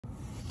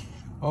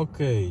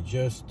Okay,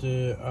 just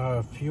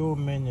a few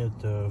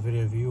minutes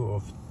review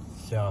of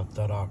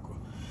Tarraco.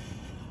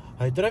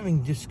 I'm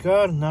driving this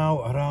car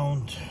now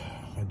around,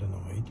 I don't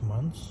know, 8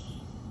 months,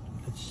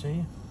 let's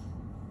say.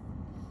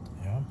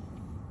 Yeah.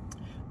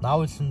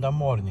 Now it's in the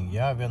morning.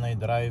 Yeah, when I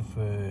drive,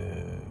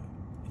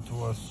 it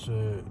was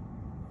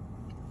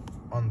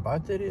on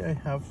battery. I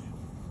have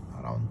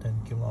around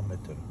 10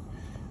 kilometers.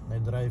 I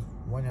drive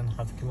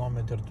 1.5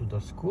 kilometers to the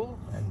school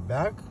and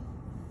back.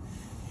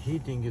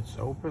 Heating it's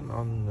open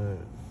on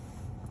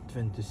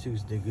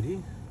 26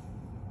 degree.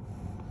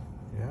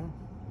 Yeah,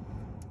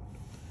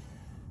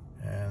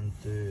 and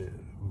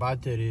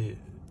battery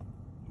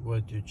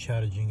what you're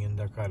charging in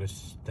the car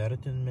is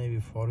 13 maybe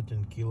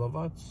 14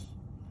 kilowatts,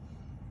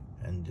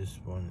 and this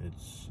one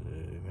it's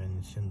when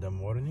it's in the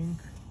morning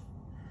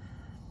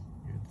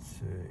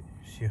it's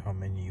see how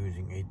many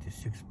using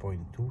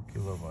 86.2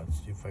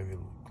 kilowatts. If I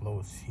will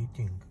close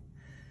heating,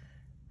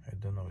 I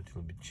don't know it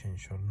will be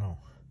changed or no.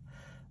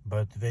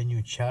 But when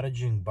you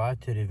charging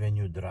battery when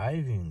you're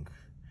driving,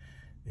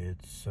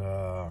 it's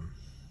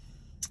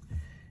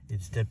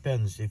it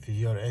depends. If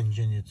your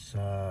engine it's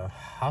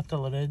hot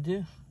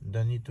already,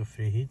 don't need to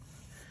preheat.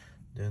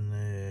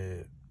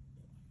 Then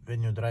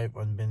when you drive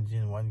on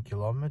benzene 1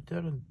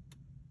 kilometer,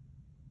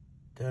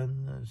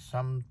 then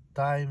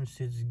sometimes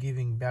it's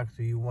giving back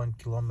to you 1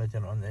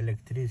 kilometer on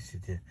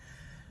electricity,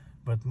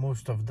 but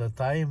most of the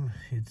time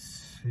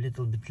it's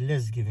little bit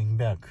less giving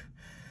back.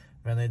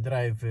 When I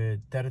drive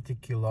 30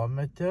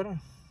 kilometer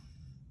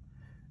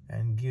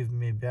and give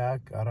me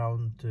back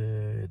around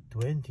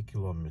 20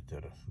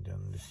 kilometer,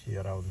 then you see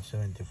around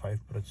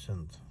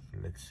 75%,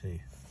 let's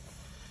say.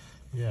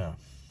 Yeah,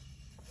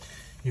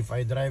 if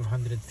I drive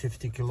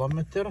 150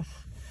 kilometer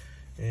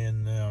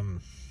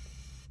in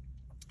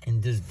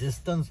this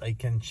distance, I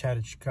can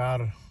charge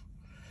car.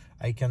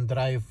 I can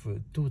drive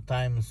 2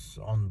 times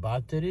on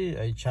battery.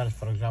 I charge,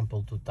 for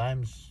example, 2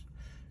 times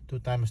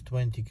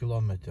 20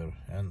 kilometer,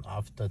 and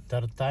after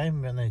third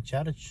time when I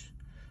charge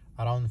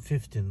around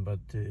 15, but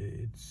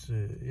it's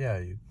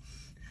yeah,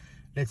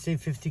 let's say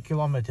 50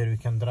 kilometer you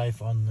can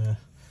drive on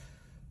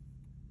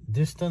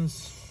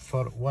distance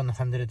for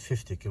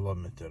 150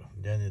 kilometer,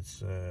 then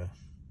it's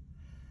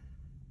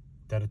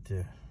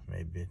 30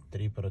 maybe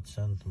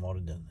 3% more,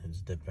 than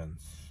it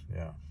depends.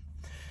 Yeah,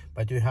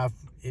 but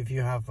if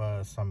you have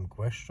some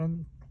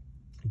question,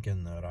 you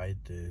can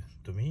write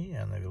to me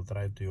and I will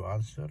try to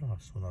answer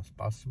as soon as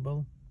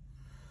possible.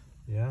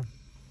 Yeah.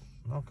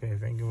 Okay,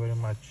 thank you very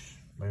much.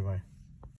 Bye bye.